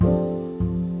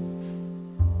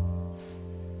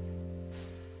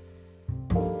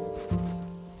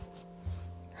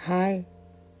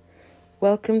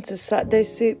Welcome to Saturday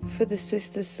Soup for the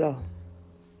Sister Soul.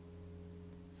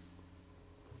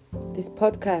 This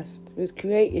podcast was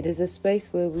created as a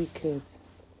space where we could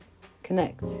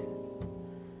connect,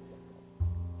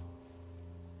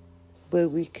 where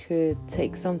we could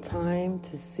take some time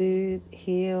to soothe,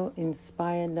 heal,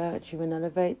 inspire, nurture and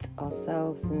elevate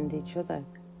ourselves and each other.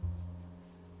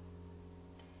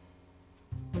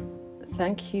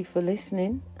 Thank you for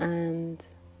listening, and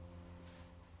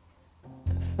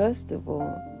first of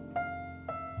all,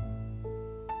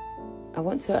 I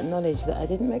want to acknowledge that I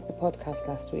didn't make the podcast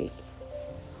last week.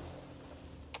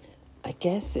 I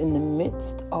guess in the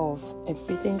midst of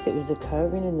everything that was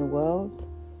occurring in the world,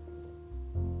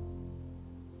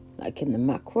 like in the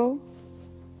macro,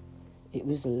 it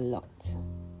was a lot.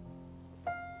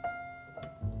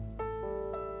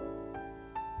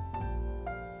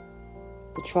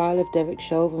 The trial of Derek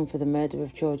Chauvin for the murder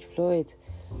of George Floyd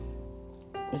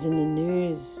was in the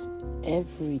news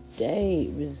every day.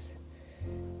 It was,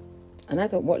 and I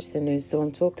don't watch the news, so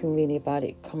I'm talking really about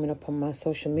it coming up on my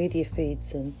social media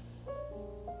feeds. And,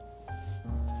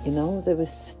 you know, there were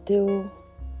still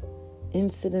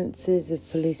incidences of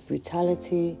police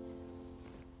brutality,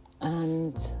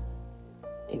 and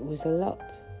it was a lot.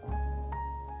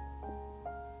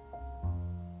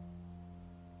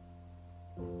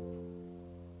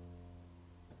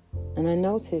 And I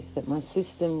noticed that my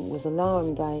system was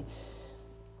alarmed. I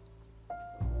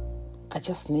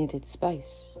just needed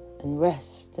space and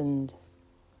rest and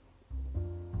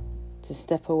to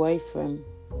step away from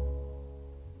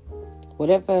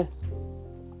whatever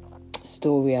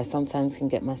story I sometimes can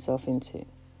get myself into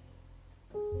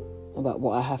about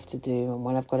what I have to do and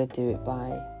when I've got to do it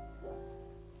by.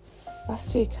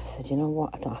 Last week I said, you know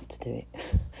what, I don't have to do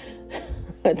it.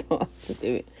 I don't have to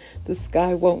do it. The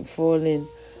sky won't fall in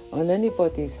on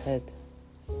anybody's head.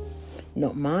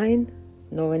 Not mine,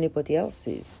 nor anybody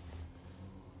else's,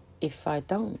 if I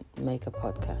don't make a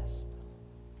podcast.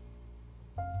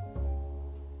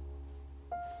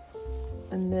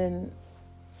 And then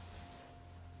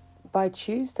by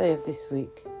Tuesday of this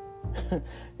week,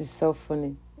 it's so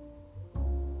funny.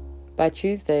 By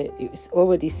Tuesday, it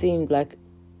already seemed like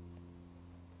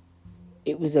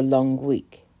it was a long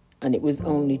week, and it was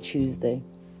only Tuesday.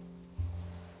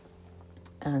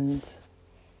 And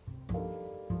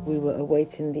we were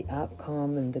awaiting the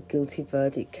outcome, and the guilty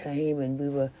verdict came, and we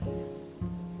were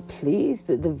pleased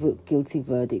that the guilty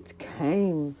verdict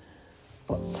came,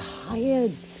 but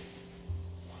tired,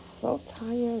 so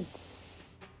tired.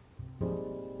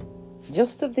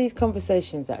 Just of these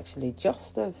conversations, actually,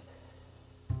 just of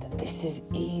that this is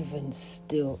even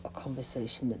still a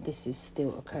conversation, that this is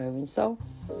still occurring. So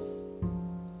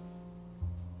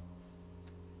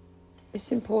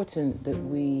it's important that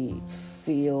we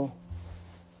feel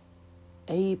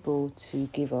able to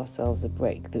give ourselves a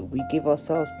break, that we give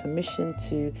ourselves permission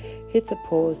to hit a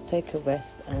pause, take a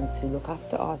rest, and to look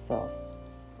after ourselves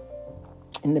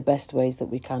in the best ways that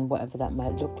we can, whatever that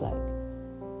might look like.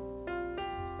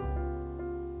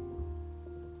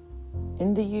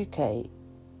 In the UK,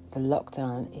 the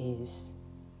lockdown is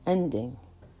ending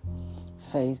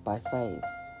phase by phase,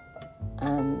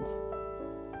 and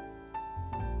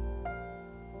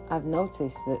I've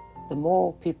noticed that the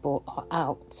more people are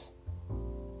out,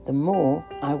 the more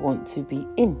I want to be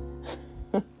in.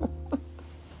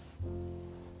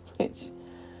 Which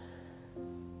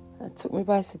took me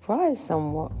by surprise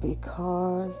somewhat,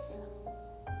 because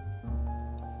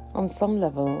on some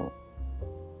level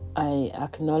I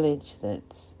acknowledge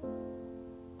that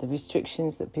the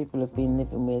restrictions that people have been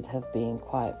living with have been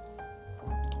quite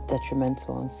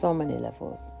detrimental on so many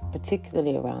levels,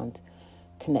 particularly around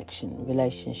connection,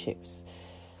 relationships.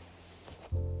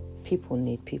 People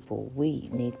need people. We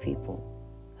need people.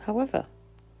 However,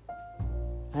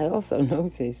 I also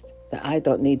noticed that I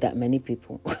don't need that many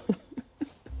people.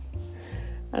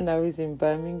 And I was in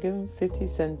Birmingham city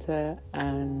centre,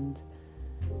 and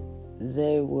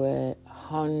there were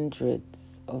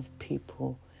hundreds of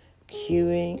people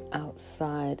queuing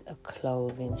outside a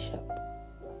clothing shop.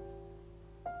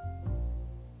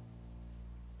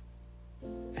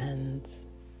 And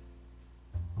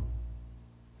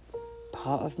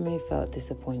part of me felt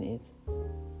disappointed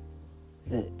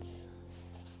that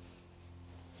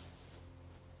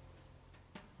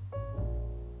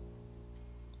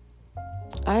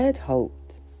I had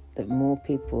hoped that more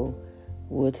people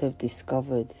would have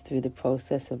discovered through the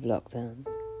process of lockdown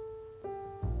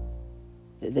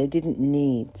that they didn't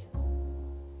need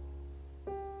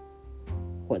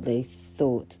what they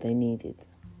thought they needed.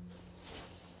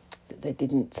 That they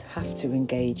didn't have to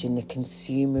engage in the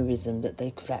consumerism, that they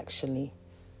could actually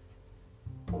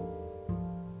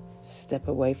step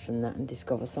away from that and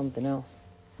discover something else.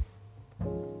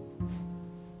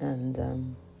 And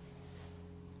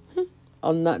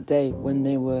on that day, when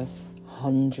there were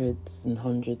hundreds and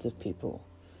hundreds of people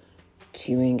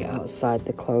queuing outside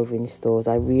the clothing stores,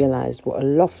 I realised what a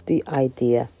lofty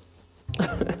idea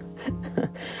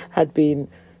had been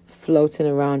floating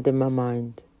around in my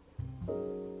mind.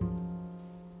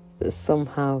 That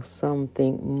somehow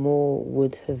something more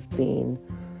would have been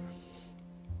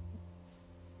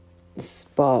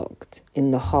sparked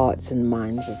in the hearts and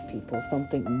minds of people,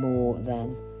 something more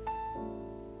than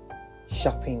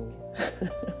shopping.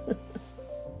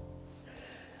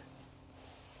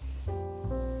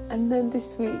 And then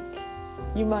this week,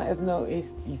 you might have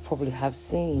noticed, you probably have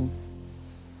seen,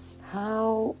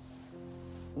 how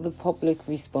the public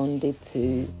responded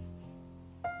to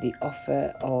the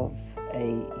offer of a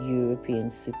European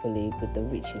Super League with the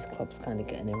richest clubs kind of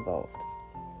getting involved.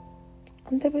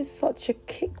 And there was such a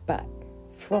kickback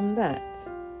from that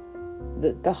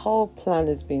the whole plan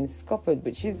has been scuppered,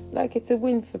 which is like, it's a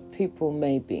win for people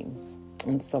maybe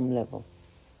on some level.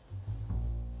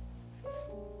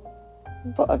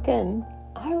 But again,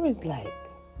 I was like,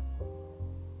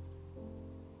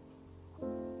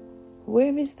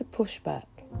 where is the pushback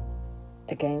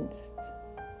against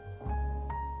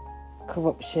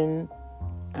corruption,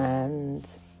 and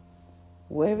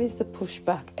where is the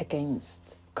pushback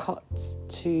against cuts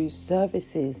to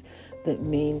services that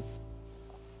mean,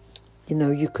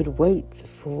 you could wait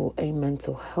for a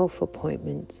mental health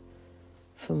appointment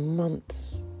for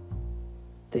months,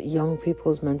 that young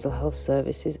people's mental health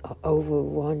services are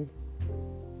overrun,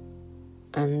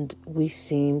 and we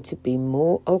seem to be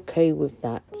more okay with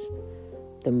that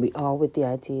than we are with the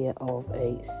idea of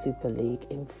a Super League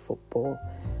in football.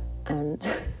 And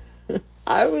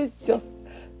I was just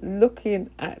looking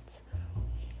at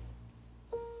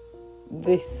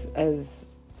this as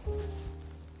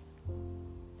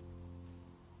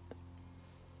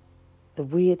the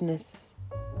weirdness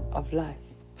of life.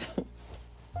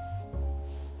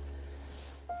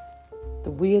 The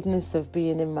weirdness of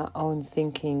being in my own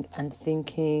thinking,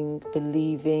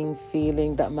 believing,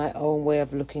 feeling that my own way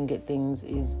of looking at things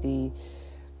is the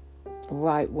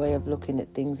right way of looking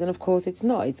at things. And of course it's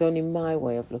not. It's only my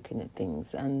way of looking at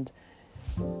things. And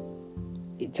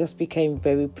it just became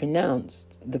very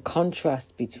pronounced, the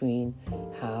contrast between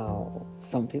how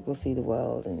some people see the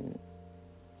world. And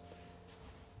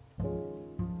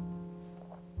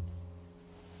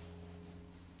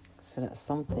so that's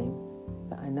something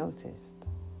that I noticed.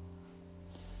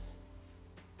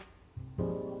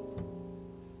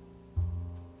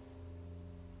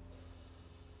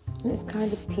 And it's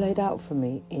kind of played out for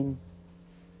me in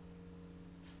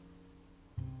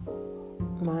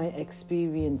my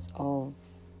experience of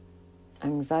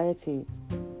anxiety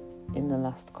in the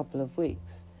last couple of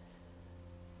weeks.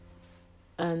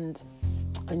 And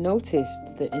I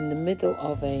noticed that in the middle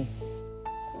of a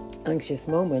anxious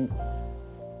moment,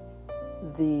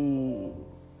 the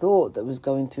thought that was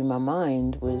going through my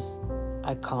mind was,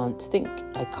 I can't think.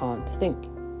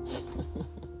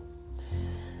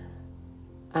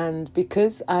 And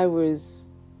because I was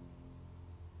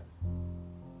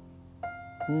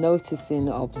noticing,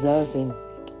 observing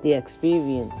the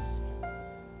experience,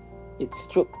 it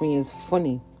struck me as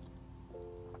funny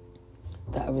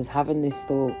that I was having this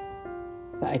thought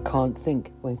that I can't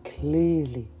think, when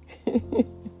clearly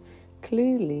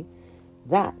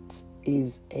that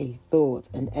is a thought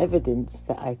and evidence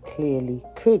that I clearly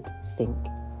could think.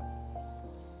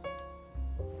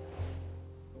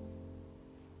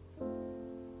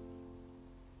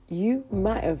 You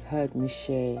might have heard me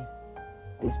share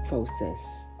this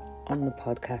process on the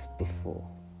podcast before.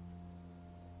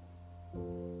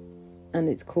 And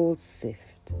it's called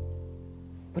SIFT.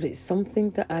 But it's something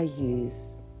that I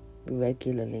use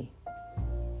regularly.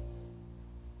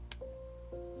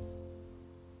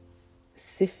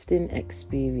 Sifting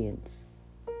experience.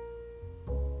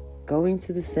 Going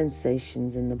to the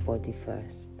sensations in the body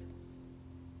first.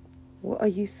 What are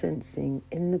you sensing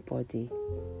in the body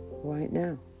right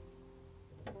now?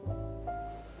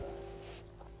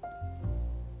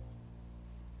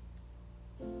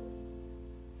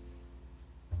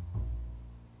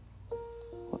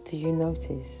 What do you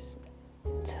notice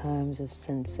in terms of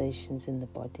sensations in the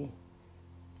body?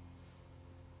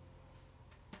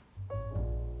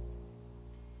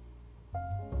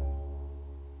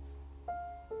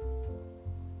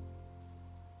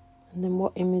 And then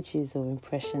what images or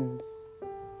impressions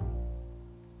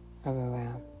are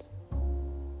around?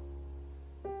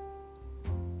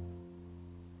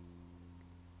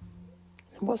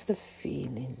 And what's the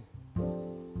feeling?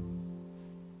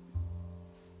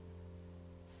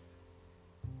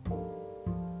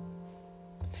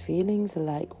 feelings are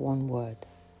like one word.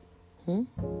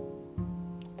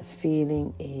 The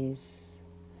feeling is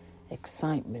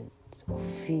excitement or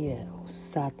fear or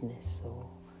sadness or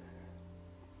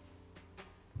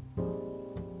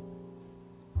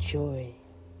joy.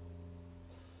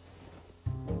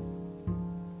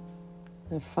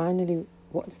 And finally,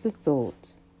 what's the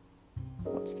thought?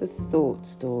 What's the thought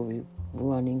story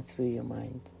running through your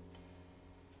mind?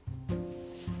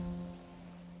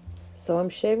 So I'm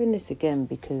sharing this again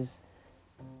because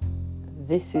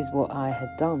this is what I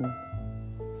had done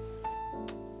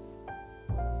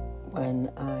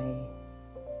when I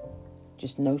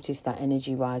just noticed that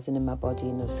energy rising in my body,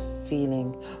 and I was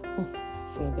feeling, I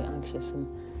feel a bit anxious, and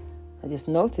I just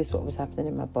noticed what was happening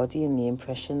in my body and the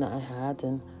impression that I had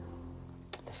and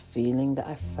the feeling that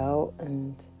I felt,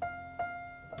 and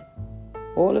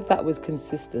all of that was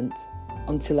consistent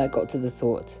until I got to the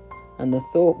thought. And the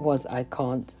thought was, I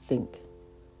can't think.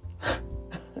 I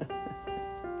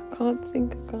can't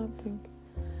think.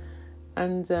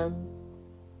 And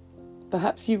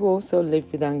perhaps you also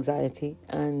live with anxiety,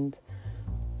 and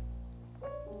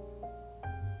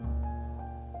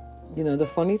you know, the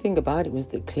funny thing about it was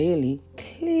that clearly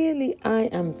I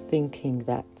am thinking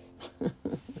that.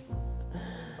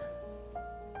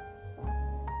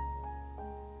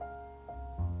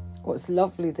 What's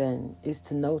lovely then is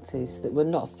to notice that we're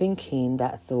not thinking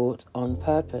that thought on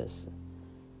purpose.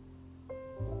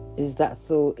 Is that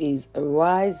thought is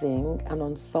arising, and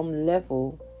on some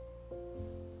level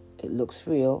it looks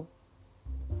real.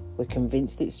 We're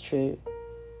convinced it's true.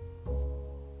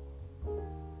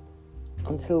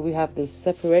 Until we have this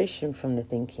separation from the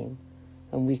thinking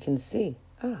and we can see,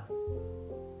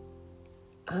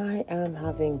 I am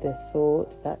having the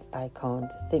thought that I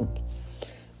can't think,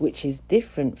 which is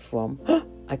different from,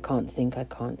 I can't think.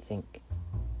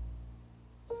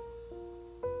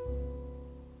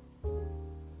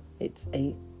 It's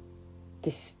a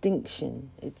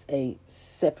distinction, it's a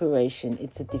separation,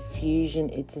 it's a diffusion,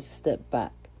 it's a step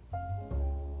back.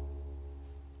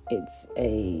 It's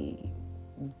a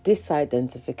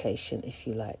disidentification, if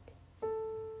you like,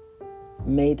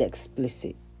 made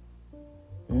explicit.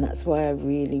 And that's why I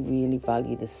really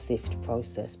value the SIFT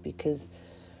process, because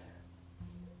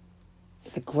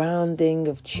the grounding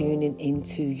of tuning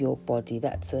into your body,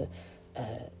 that's a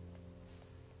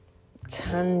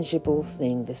tangible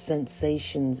thing. The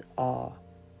sensations are.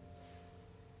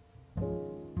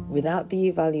 Without the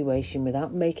evaluation,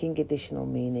 without making additional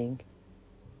meaning,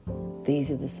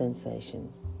 these are the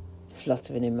sensations.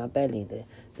 Fluttering in my belly, the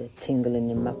tingling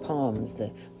in my palms, the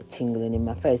tingling in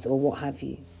my face, or what have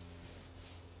you.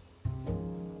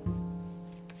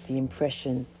 The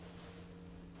impression.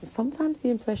 Sometimes the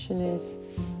impression is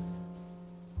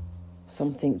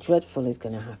something dreadful is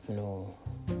going to happen, or,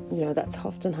 you know, that's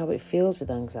often how it feels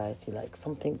with anxiety, like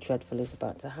something dreadful is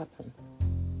about to happen.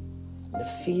 The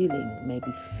feeling may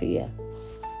be fear,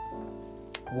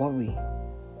 worry,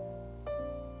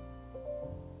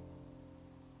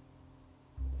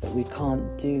 that we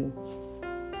can't do,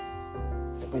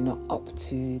 that we're not up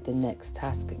to the next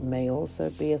task. It may also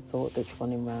be a thought that's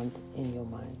running around in your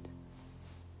mind.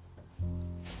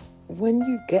 When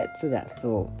you get to that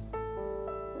thought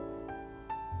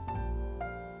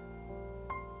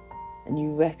and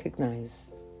you recognize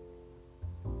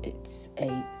it's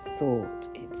a thought,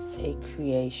 it's a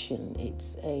creation,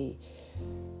 it's a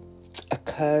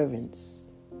occurrence,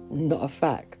 not a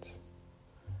fact.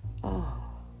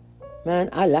 Man,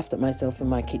 I laughed at myself in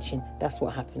my kitchen. That's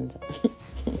what happened.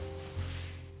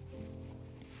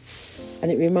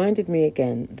 And it reminded me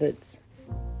again that,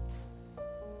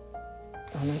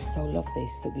 and I so love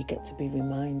this, that we get to be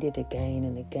reminded again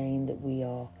and again that we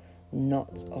are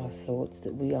not our thoughts,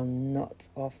 that we are not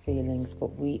our feelings,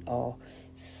 but we are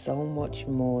so much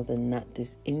more than that.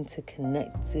 This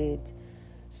interconnected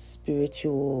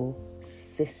spiritual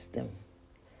system.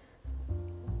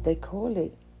 They call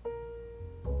it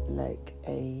like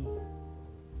a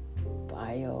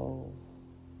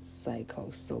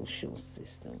bio-psychosocial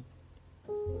system.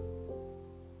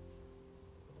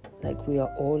 Like we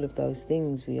are all of those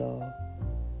things. We are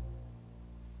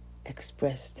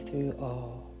expressed through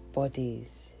our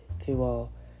bodies, through our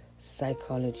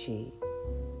psychology,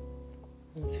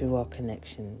 and through our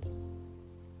connections.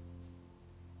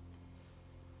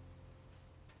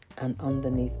 And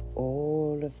underneath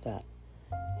all of that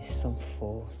is some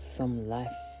force, some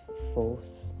life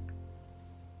force.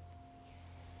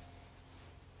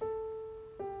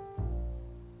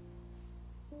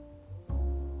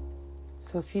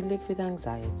 So if you live with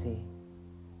anxiety,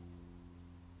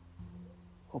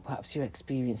 or perhaps you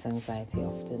experience anxiety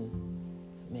often,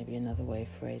 maybe another way of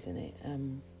phrasing it,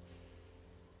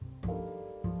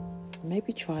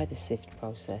 maybe try the sift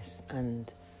process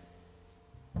and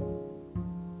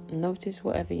notice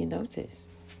whatever you notice.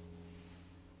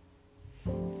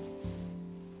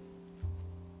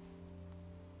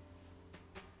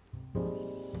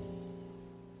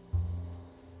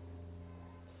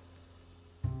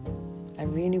 I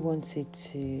really wanted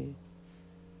to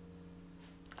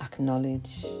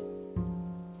acknowledge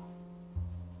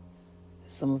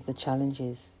some of the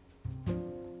challenges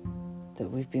that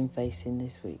we've been facing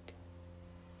this week.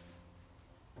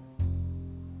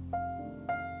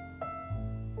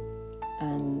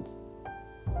 And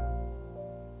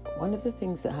one of the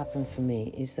things that happened for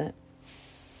me is that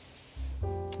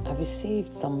I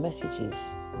received some messages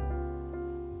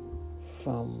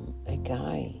from a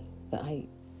guy that I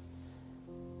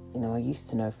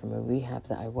used to know from a rehab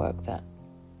that I worked at.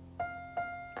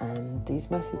 And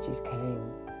these messages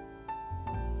came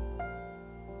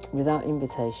without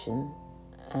invitation,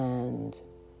 and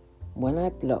when I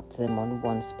blocked them on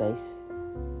one space,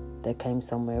 they came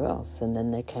somewhere else, and then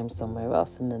they came somewhere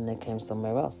else, and then they came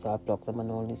somewhere else. So I blocked them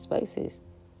on all these spaces.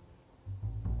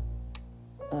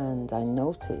 And I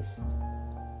noticed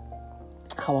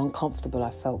how uncomfortable I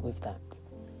felt with that.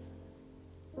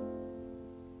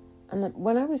 And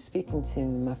when I was speaking to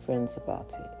my friends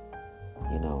about it,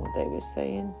 they were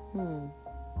saying,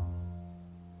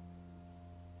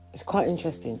 it's quite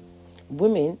interesting.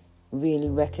 Women really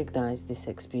recognize this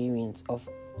experience of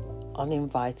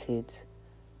uninvited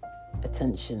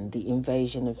attention, the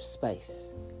invasion of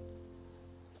space.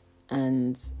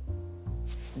 And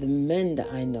the men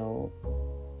that I know,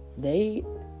 they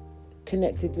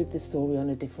connected with the story on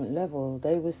a different level.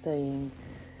 They were saying,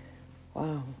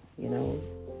 wow,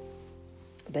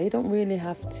 they don't really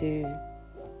have to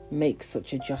make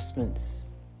such adjustments,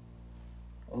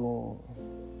 or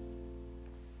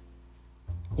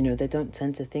they don't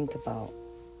tend to think about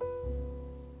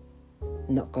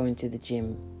not going to the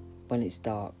gym when it's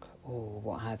dark or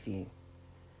what have you.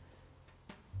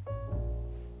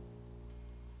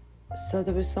 So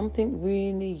there was something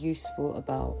really useful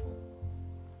about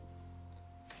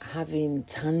having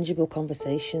tangible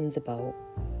conversations about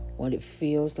what it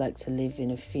feels like to live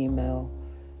in a female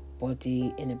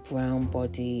body, in a brown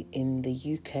body in the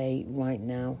UK right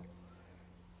now,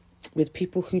 with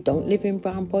people who don't live in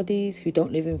brown bodies, who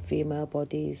don't live in female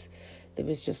bodies. There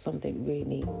was just something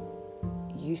really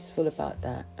useful about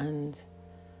that. And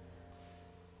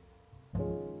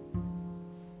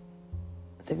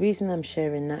the reason I'm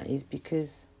sharing that is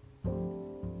because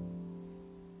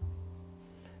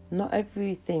not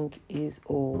everything is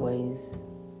always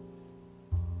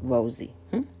rosy.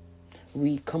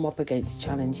 We come up against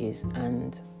challenges,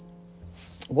 and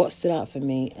what stood out for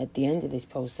me at the end of this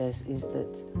process is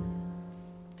that,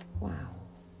 wow,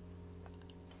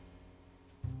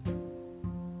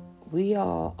 we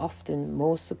are often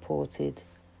more supported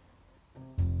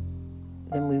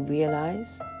than we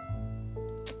realize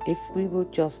if we will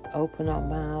just open our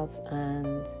mouths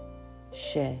and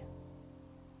share.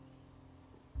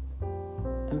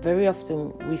 And very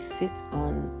often we sit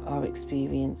on our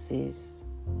experiences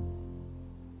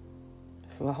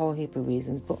for a whole heap of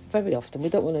reasons, but very often we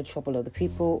don't want to trouble other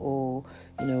people, or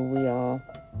we are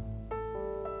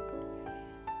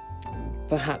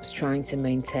perhaps trying to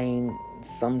maintain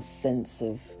some sense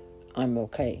of I'm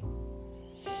okay.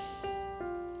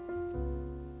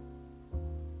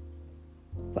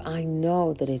 But I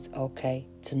know that it's okay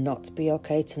to not be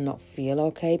okay, to not feel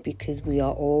okay, because we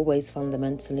are always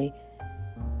fundamentally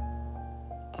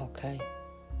okay.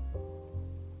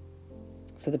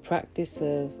 So the practice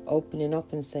of opening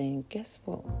up and saying, guess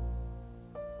what?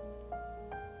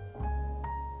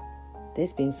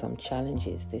 There's been some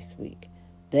challenges this week.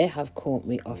 They have caught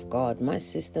me off guard. My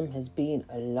system has been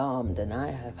alarmed, and I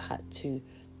have had to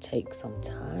take some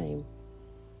time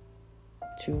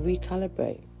to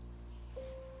recalibrate,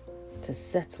 to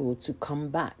settle, to come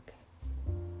back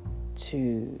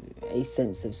to a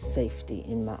sense of safety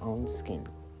in my own skin.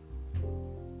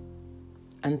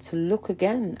 And to look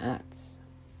again at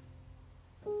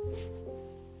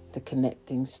the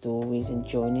connecting stories and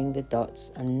joining the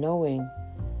dots and knowing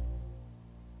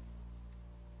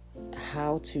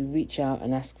how to reach out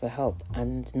and ask for help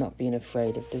and not being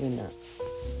afraid of doing that.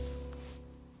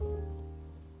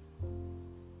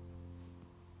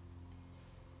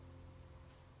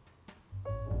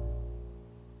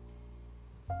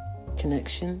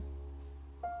 Connection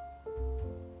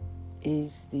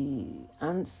is the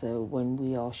answer when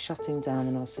we are shutting down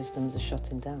and our systems are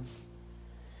shutting down.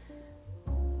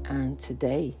 And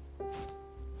today,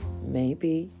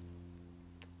 maybe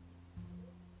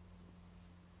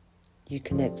you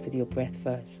connect with your breath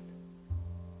first.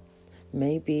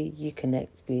 Maybe you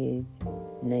connect with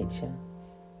nature,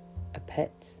 a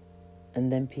pet,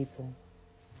 and then people.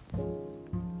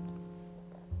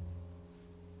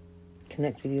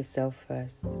 Connect with yourself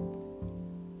first.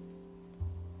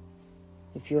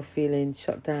 If you're feeling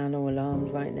shut down or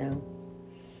alarmed right now,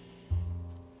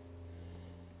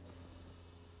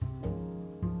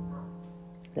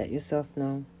 let yourself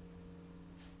know.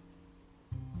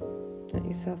 Let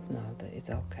yourself know that it's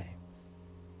okay.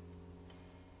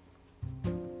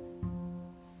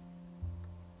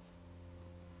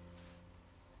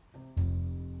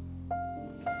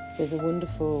 There's a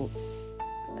wonderful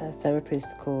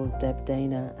therapist called Deb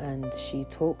Dana, and she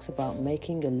talks about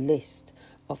making a list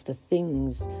of the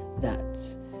things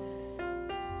that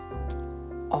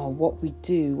are what we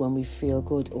do when we feel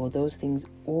good, or those things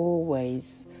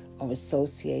always are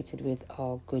associated with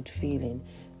our good feeling.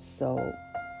 So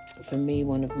for me,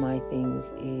 one of my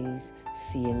things is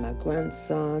seeing my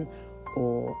grandson,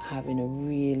 or having a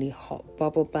really hot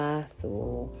bubble bath,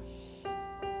 or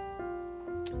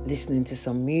listening to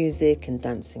some music and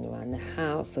dancing around the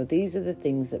house. So these are the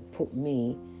things that put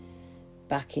me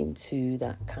back into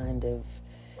that kind of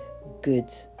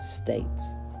good state.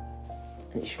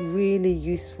 And it's really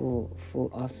useful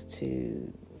for us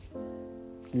to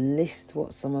list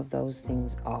what some of those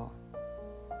things are.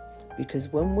 Because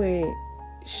when we're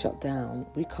shut down,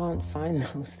 we can't find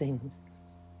those things.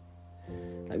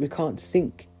 Like, we can't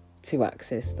think to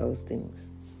access those things.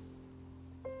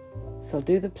 So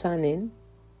do the planning.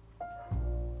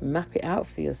 Map it out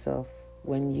for yourself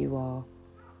when you are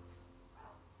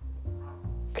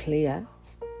clear.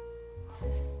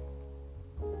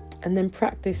 And then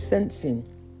practice sensing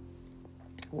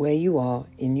where you are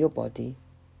in your body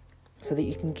so that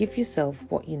you can give yourself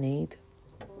what you need.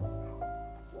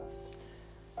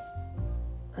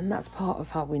 And that's part of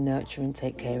how we nurture and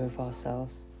take care of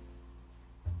ourselves.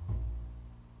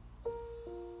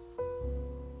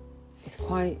 It's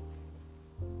quite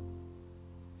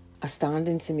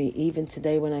astounding to me, even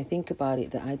today when I think about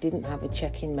it, that I didn't have a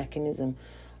check-in mechanism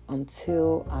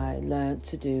until I learned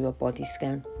to do a body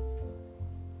scan.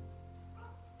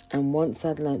 And once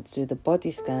I'd learned to do the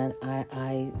body scan,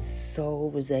 I so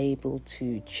was able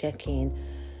to check in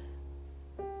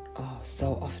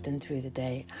so often through the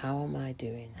day. How am I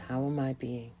doing? How am I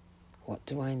being? What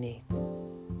do I need?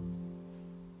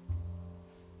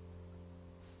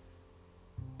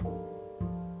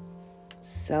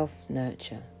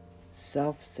 Self-nurture,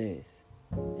 self-soothe.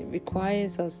 It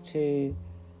requires us to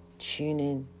tune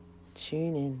in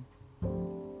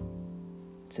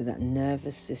to that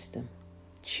nervous system.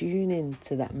 Tune in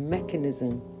to that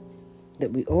mechanism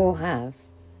that we all have,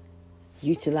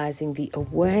 utilizing the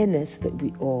awareness that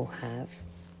we all have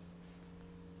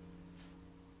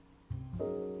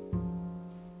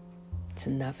to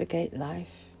navigate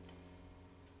life.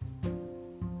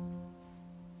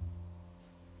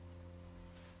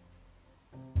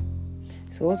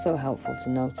 It's also helpful to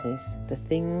notice the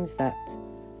things that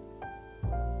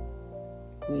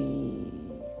we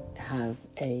have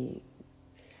a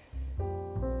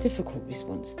difficult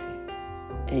response to,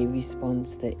 a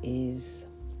response that is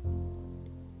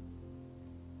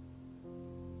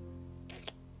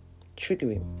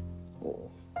triggering, or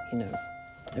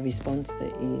a response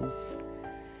that is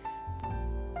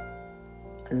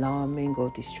alarming or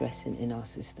distressing in our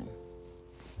system.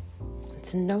 And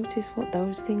to notice what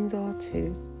those things are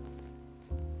too.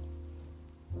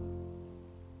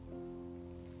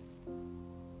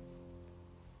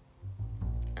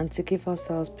 And to give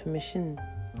ourselves permission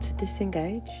to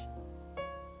disengage.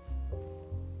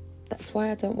 That's why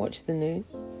I don't watch the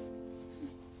news.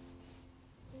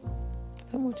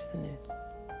 I don't watch the news.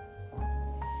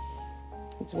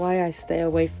 It's why I stay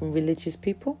away from religious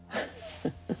people.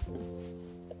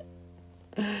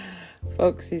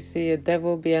 Folks who see a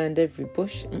devil behind every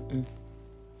bush.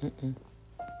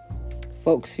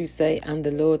 Folks who say, and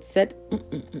the Lord said.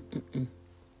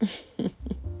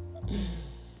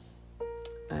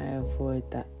 I avoid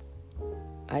that.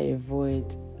 I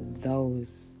avoid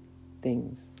those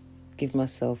things. Give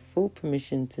myself full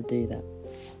permission to do that.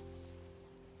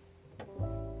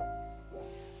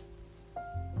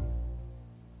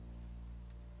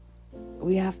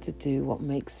 We have to do what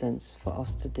makes sense for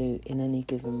us to do in any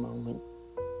given moment.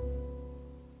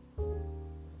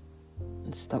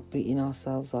 And stop beating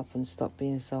ourselves up and stop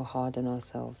being so hard on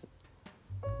ourselves.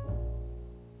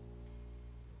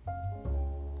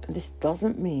 And this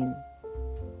doesn't mean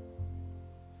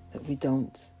that we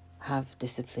don't have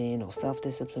discipline or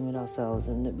self-discipline with ourselves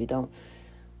and that we don't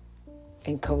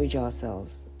encourage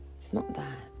ourselves. It's not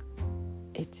that.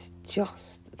 It's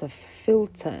just the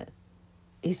filter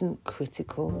isn't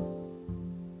critical.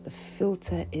 The the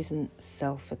filter isn't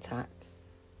self-attack.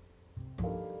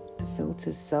 The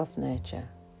filter's self-nurture,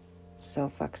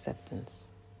 self-acceptance.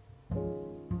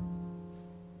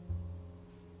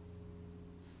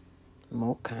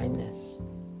 More kindness.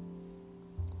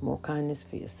 More kindness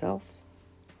for yourself.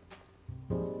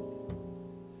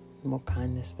 More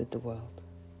kindness with the world.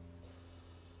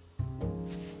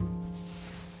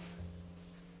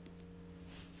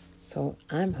 So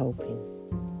I'm hoping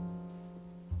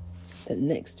that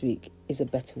next week is a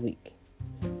better week.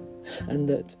 And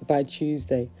that by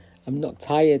Tuesday, I'm not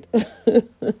tired.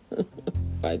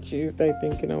 By Tuesday,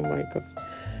 thinking, oh my God.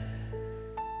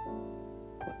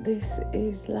 This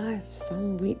is life.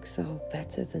 Some weeks are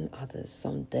better than others.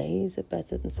 Some days are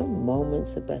better than, some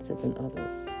moments are better than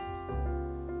others.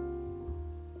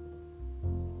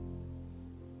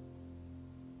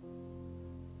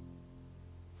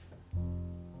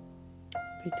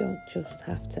 We don't just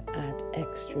have to add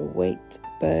extra weight,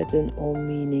 burden, or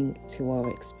meaning to our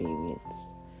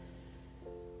experience.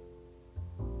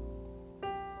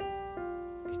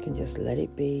 We can just let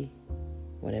it be,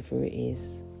 whatever it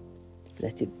is.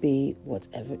 Let it be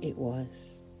whatever it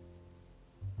was.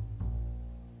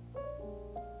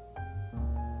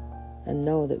 And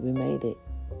know that we made it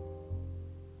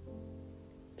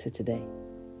to today.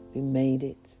 We made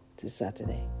it to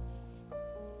Saturday.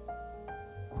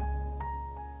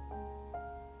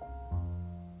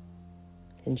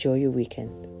 Enjoy your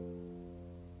weekend.